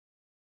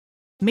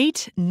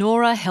Meet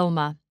Nora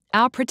Helmer,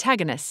 our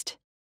protagonist.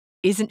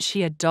 Isn't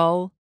she a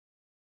doll?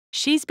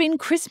 She's been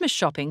Christmas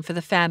shopping for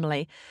the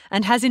family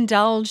and has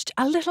indulged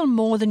a little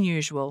more than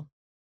usual.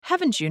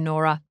 Haven't you,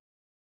 Nora?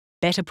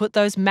 Better put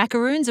those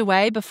macaroons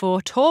away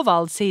before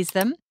Torvald sees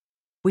them.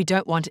 We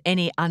don't want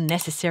any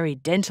unnecessary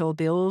dental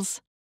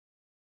bills.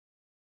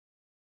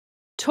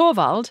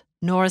 Torvald,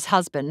 Nora's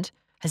husband,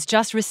 has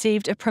just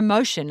received a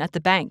promotion at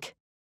the bank.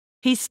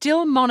 He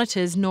still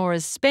monitors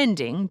Nora's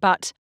spending,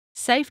 but,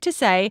 safe to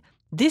say,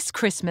 this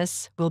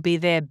Christmas will be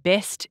their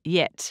best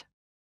yet.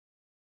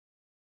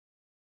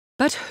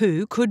 But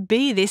who could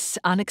be this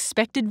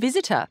unexpected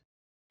visitor?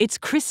 It's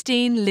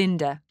Kristine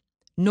Linde,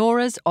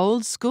 Nora's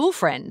old school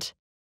friend.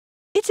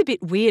 It's a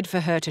bit weird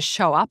for her to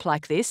show up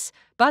like this,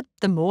 but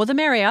the more the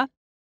merrier.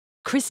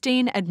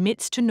 Kristine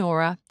admits to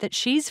Nora that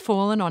she's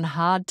fallen on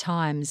hard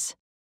times.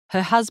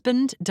 Her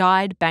husband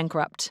died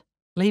bankrupt,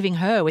 leaving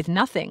her with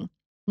nothing,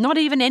 not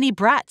even any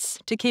brats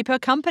to keep her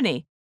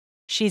company.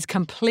 She's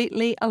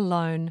completely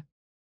alone.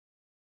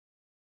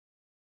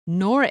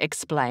 Nora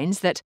explains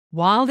that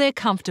while they're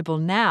comfortable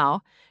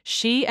now,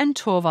 she and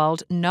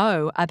Torvald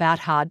know about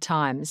hard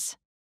times.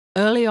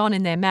 Early on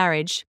in their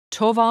marriage,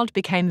 Torvald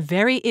became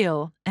very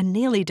ill and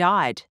nearly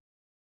died.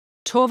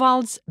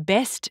 Torvald's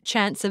best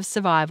chance of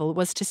survival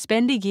was to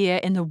spend a year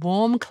in the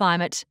warm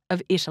climate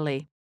of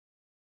Italy.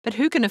 But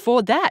who can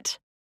afford that?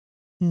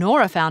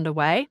 Nora found a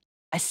way,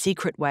 a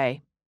secret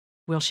way.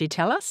 Will she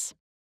tell us?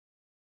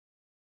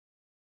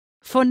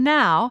 For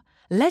now,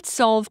 let's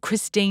solve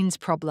Kristine's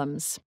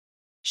problems.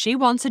 She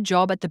wants a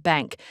job at the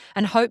bank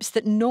and hopes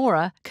that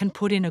Nora can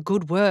put in a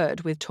good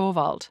word with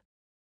Torvald.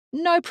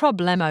 No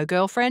problemo,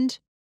 girlfriend.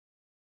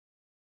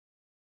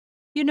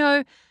 You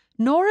know,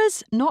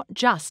 Nora's not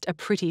just a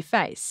pretty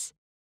face.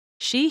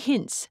 She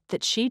hints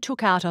that she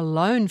took out a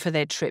loan for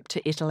their trip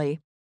to Italy.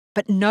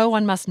 But no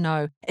one must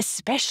know,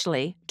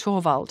 especially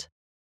Torvald.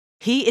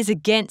 He is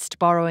against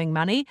borrowing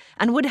money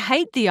and would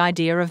hate the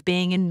idea of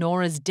being in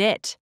Nora's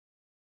debt.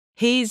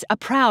 He's a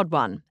proud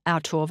one, our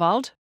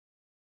Torvald.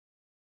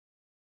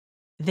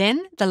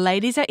 Then the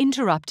ladies are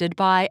interrupted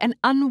by an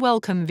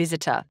unwelcome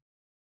visitor,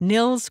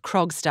 Nils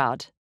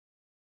Krogstad.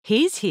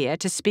 He's here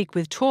to speak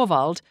with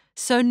Torvald,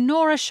 so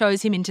Nora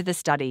shows him into the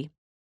study.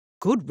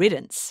 Good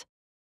riddance.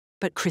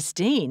 But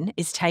Kristine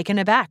is taken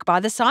aback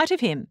by the sight of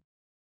him.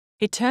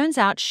 It turns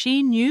out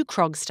she knew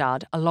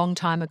Krogstad a long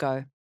time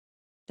ago.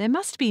 There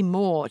must be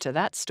more to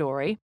that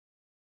story.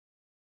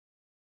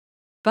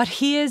 But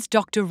here's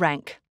Dr.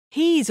 Rank.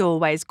 He's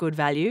always good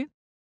value.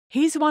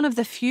 He's one of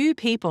the few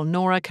people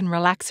Nora can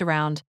relax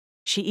around.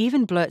 She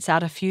even blurts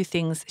out a few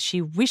things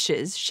she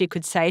wishes she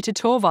could say to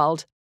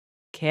Torvald.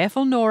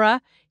 Careful,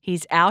 Nora,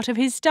 he's out of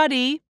his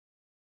study.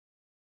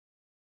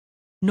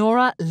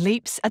 Nora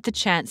leaps at the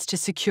chance to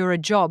secure a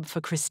job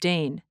for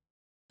Kristine.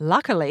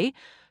 Luckily,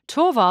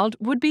 Torvald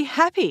would be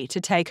happy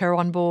to take her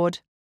on board.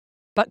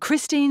 But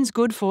Kristine's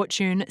good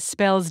fortune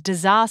spells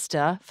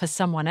disaster for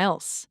someone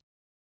else.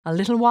 A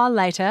little while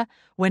later,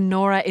 when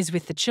Nora is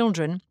with the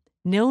children,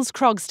 Nils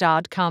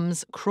Krogstad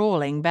comes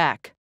crawling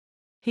back.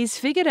 He's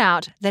figured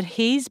out that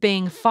he's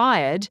being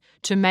fired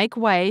to make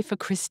way for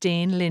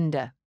Kristine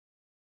Linde.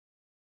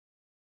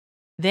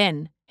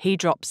 Then he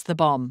drops the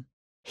bomb.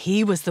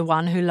 He was the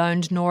one who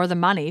loaned Nora the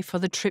money for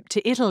the trip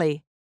to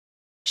Italy.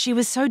 She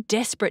was so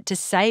desperate to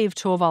save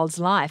Torvald's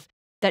life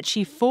that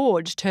she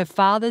forged her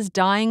father's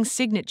dying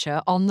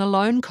signature on the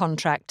loan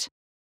contract.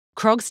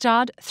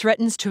 Krogstad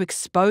threatens to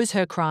expose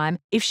her crime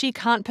if she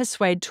can't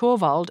persuade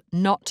Torvald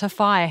not to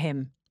fire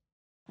him.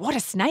 What a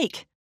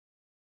snake!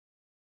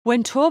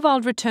 When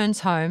Torvald returns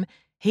home,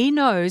 he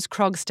knows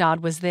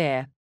Krogstad was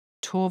there.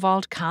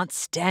 Torvald can't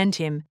stand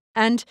him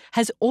and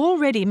has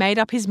already made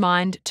up his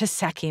mind to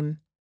sack him.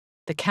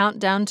 The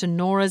countdown to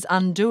Nora's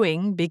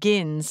undoing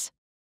begins.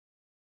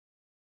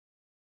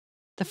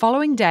 The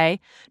following day,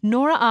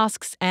 Nora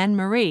asks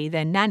Anne-Marie,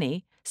 their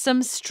nanny,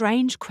 some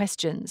strange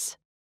questions.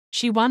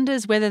 She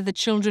wonders whether the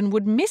children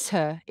would miss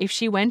her if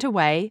she went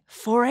away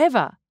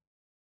forever.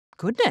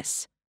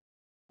 Goodness,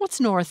 what's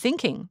Nora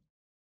thinking?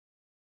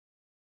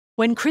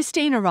 When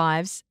Kristine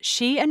arrives,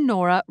 she and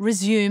Nora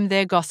resume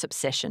their gossip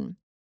session.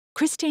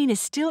 Kristine is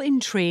still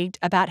intrigued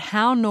about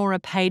how Nora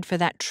paid for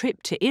that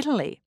trip to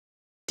Italy.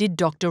 Did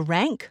Dr.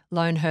 Rank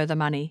loan her the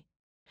money?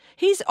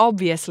 He's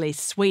obviously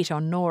sweet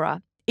on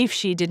Nora, if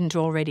she didn't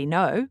already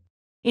know.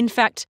 In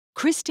fact,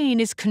 Kristine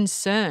is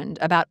concerned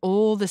about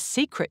all the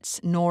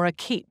secrets Nora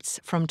keeps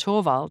from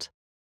Torvald.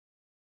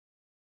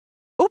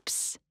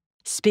 Oops!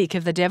 Speak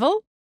of the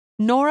devil.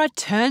 Nora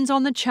turns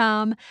on the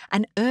charm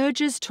and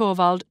urges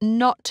Torvald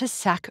not to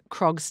sack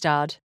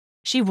Krogstad.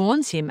 She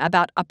warns him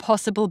about a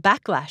possible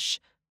backlash,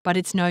 but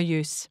it's no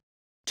use.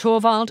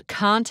 Torvald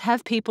can't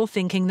have people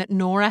thinking that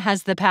Nora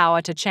has the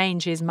power to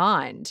change his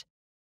mind.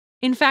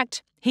 In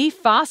fact, he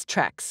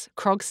fast-tracks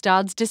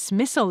Krogstad's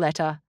dismissal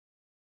letter.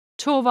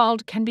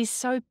 Torvald can be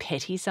so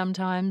petty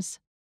sometimes.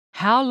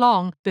 How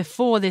long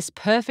before this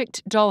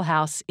perfect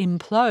dollhouse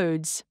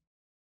implodes?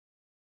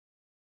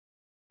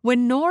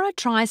 When Nora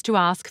tries to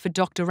ask for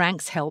Dr.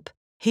 Rank's help,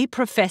 he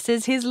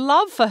professes his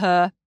love for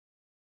her.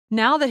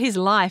 Now that his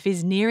life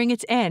is nearing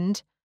its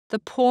end, the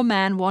poor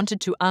man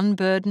wanted to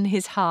unburden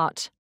his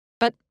heart.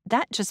 But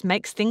that just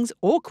makes things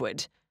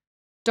awkward.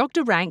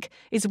 Dr. Rank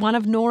is one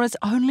of Nora's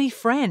only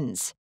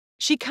friends.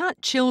 She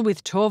can't chill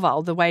with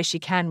Torvald the way she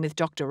can with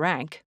Dr.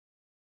 Rank.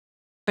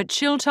 But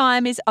chill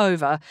time is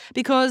over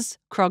because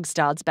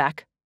Krogstad's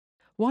back.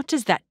 What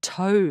does that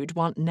toad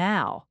want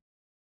now?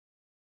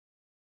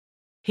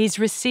 He's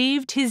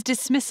received his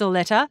dismissal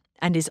letter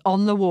and is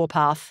on the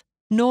warpath.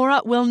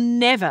 Nora will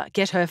never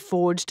get her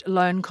forged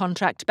loan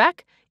contract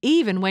back,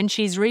 even when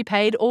she's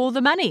repaid all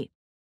the money.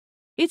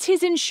 It's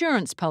his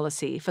insurance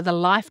policy for the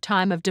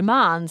lifetime of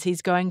demands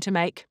he's going to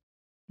make.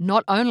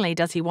 Not only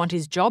does he want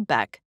his job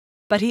back,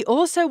 but he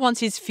also wants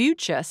his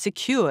future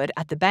secured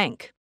at the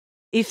bank.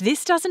 If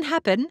this doesn't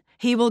happen,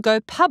 he will go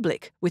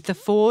public with the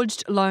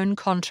forged loan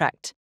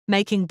contract,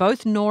 making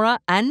both Nora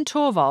and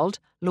Torvald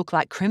look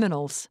like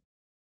criminals.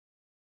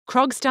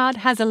 Krogstad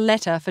has a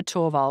letter for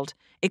Torvald,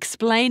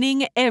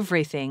 explaining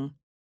everything.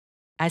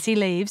 As he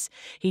leaves,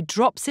 he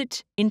drops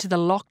it into the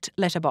locked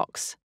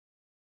letterbox.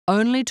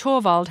 Only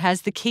Torvald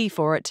has the key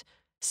for it,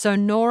 so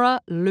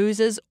Nora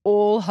loses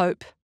all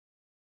hope.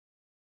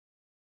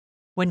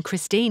 When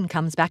Kristine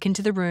comes back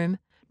into the room,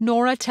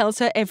 Nora tells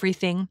her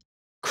everything.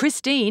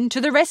 Kristine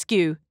to the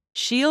rescue!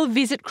 She'll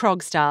visit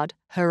Krogstad,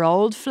 her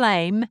old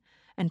flame,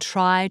 and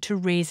try to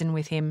reason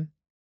with him.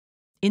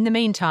 In the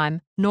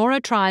meantime, Nora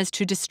tries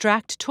to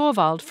distract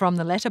Torvald from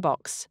the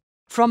letterbox.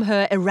 From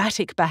her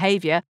erratic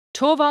behaviour,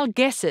 Torvald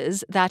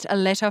guesses that a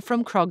letter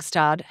from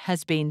Krogstad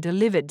has been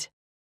delivered.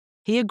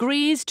 He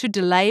agrees to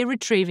delay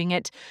retrieving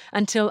it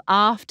until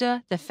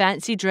after the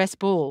fancy dress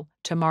ball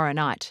tomorrow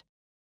night.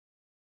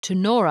 To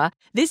Nora,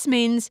 this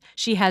means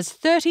she has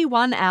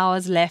 31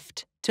 hours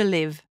left to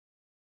live.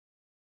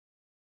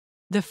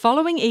 The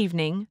following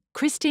evening,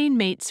 Kristine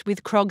meets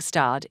with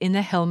Krogstad in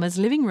the Helmers'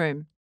 living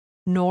room.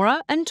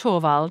 Nora and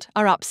Torvald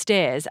are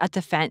upstairs at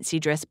the fancy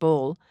dress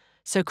ball,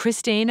 so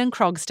Kristine and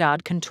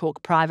Krogstad can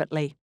talk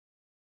privately.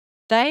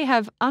 They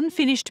have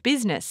unfinished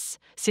business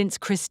since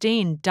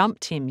Kristine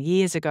dumped him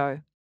years ago.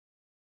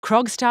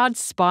 Krogstad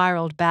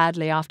spiralled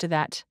badly after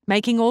that,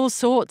 making all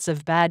sorts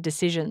of bad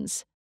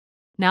decisions.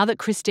 Now that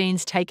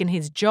Kristine's taken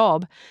his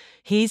job,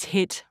 he's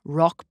hit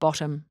rock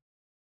bottom.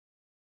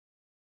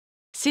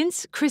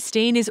 Since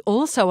Kristine is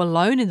also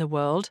alone in the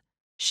world,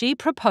 she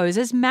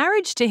proposes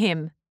marriage to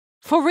him.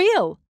 For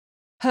real!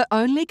 Her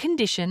only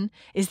condition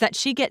is that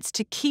she gets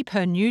to keep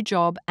her new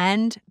job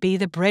and be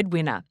the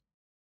breadwinner.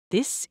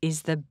 This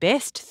is the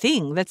best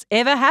thing that's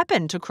ever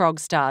happened to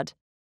Krogstad.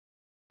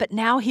 But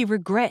now he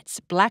regrets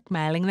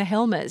blackmailing the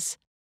Helmers.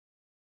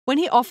 When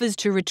he offers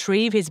to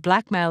retrieve his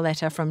blackmail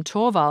letter from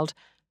Torvald,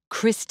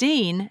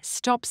 Kristine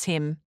stops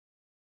him.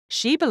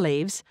 She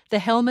believes the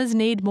Helmers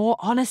need more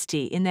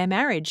honesty in their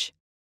marriage.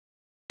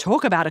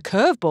 Talk about a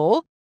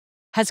curveball!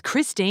 Has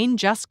Kristine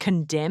just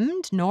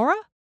condemned Nora?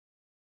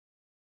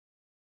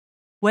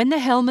 When the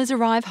Helmers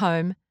arrive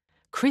home,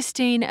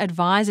 Kristine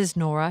advises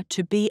Nora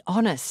to be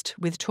honest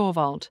with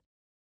Torvald.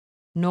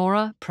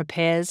 Nora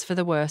prepares for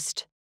the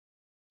worst.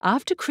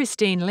 After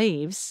Kristine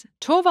leaves,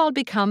 Torvald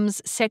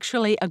becomes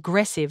sexually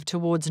aggressive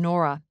towards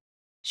Nora.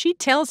 She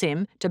tells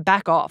him to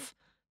back off,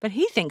 but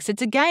he thinks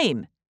it's a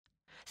game.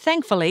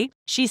 Thankfully,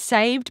 she's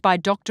saved by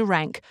Dr.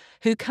 Rank,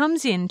 who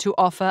comes in to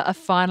offer a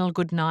final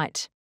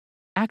goodnight.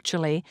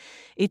 Actually,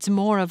 it's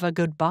more of a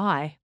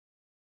goodbye.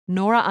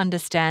 Nora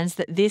understands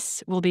that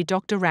this will be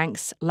Dr.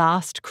 Rank's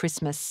last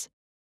Christmas.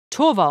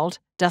 Torvald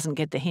doesn't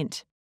get the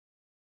hint.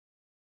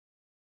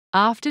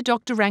 After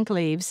Dr. Rank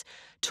leaves,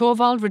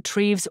 Torvald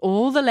retrieves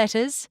all the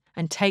letters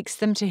and takes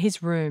them to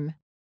his room.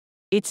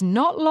 It's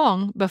not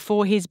long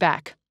before he's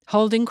back,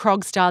 holding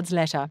Krogstad's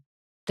letter.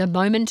 The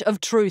moment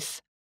of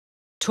truth.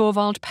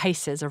 Torvald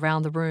paces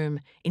around the room,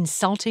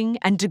 insulting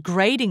and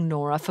degrading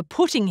Nora for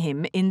putting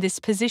him in this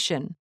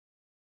position.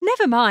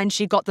 Never mind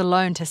she got the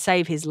loan to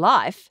save his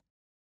life.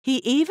 He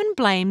even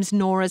blames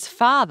Nora's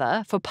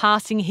father for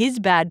passing his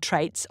bad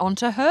traits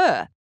onto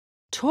her.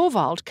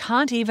 Torvald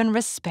can't even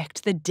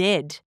respect the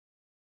dead.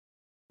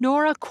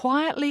 Nora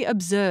quietly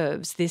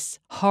observes this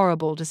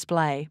horrible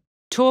display.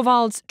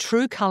 Torvald's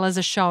true colours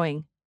are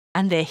showing,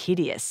 and they're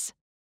hideous.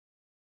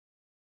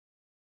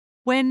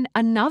 When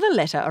another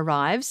letter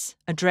arrives,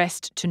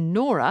 addressed to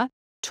Nora,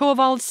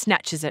 Torvald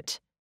snatches it.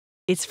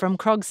 It's from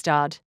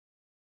Krogstad.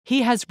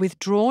 He has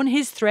withdrawn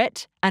his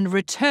threat and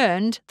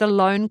returned the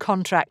loan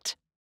contract.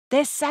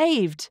 They're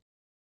saved.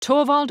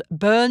 Torvald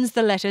burns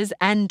the letters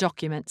and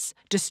documents,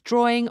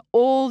 destroying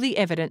all the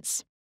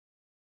evidence.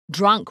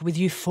 Drunk with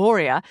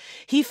euphoria,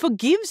 he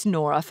forgives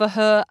Nora for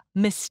her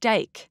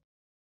mistake.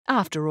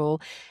 After all,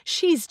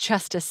 she's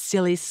just a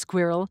silly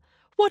squirrel.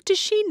 What does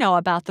she know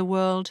about the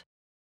world?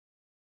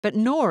 But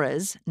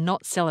Nora's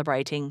not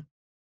celebrating.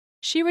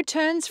 She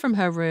returns from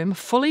her room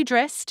fully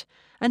dressed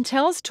and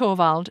tells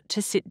Torvald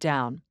to sit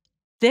down.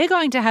 They're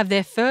going to have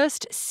their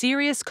first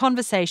serious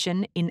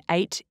conversation in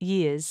 8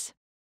 years.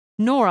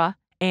 Nora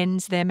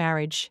ends their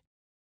marriage.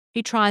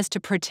 He tries to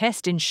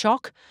protest in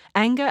shock,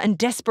 anger and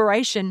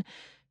desperation,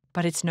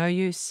 but it's no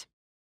use.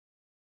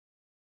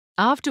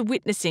 After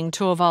witnessing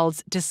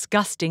Torvald's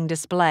disgusting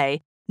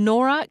display,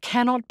 Nora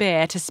cannot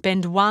bear to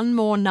spend one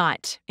more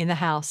night in the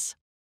house.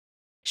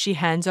 She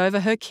hands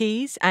over her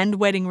keys and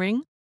wedding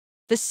ring.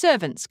 The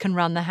servants can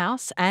run the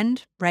house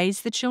and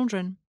raise the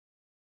children.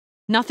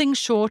 Nothing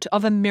short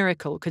of a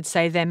miracle could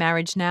save their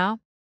marriage now.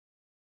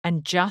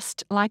 And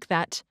just like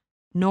that,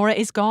 Nora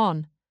is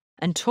gone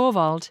and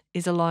Torvald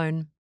is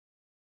alone.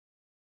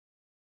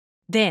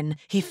 Then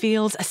he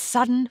feels a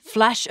sudden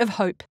flash of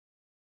hope.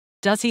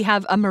 Does he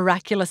have a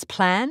miraculous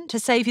plan to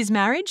save his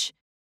marriage?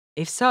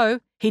 If so,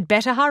 he'd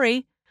better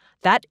hurry.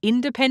 That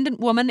independent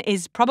woman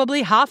is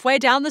probably halfway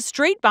down the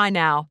street by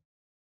now.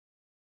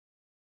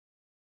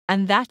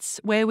 And that's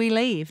where we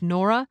leave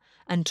Nora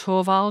and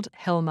Torvald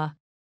Helmer.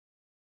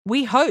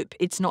 We hope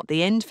it's not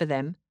the end for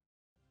them.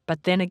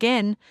 But then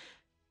again,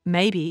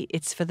 maybe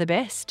it's for the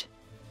best.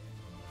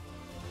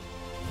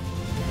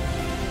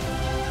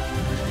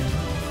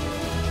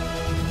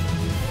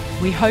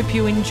 We hope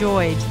you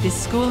enjoyed this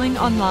Schooling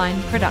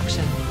Online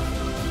production.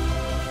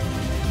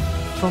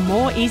 For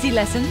more easy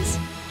lessons,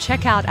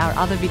 check out our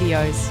other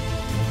videos.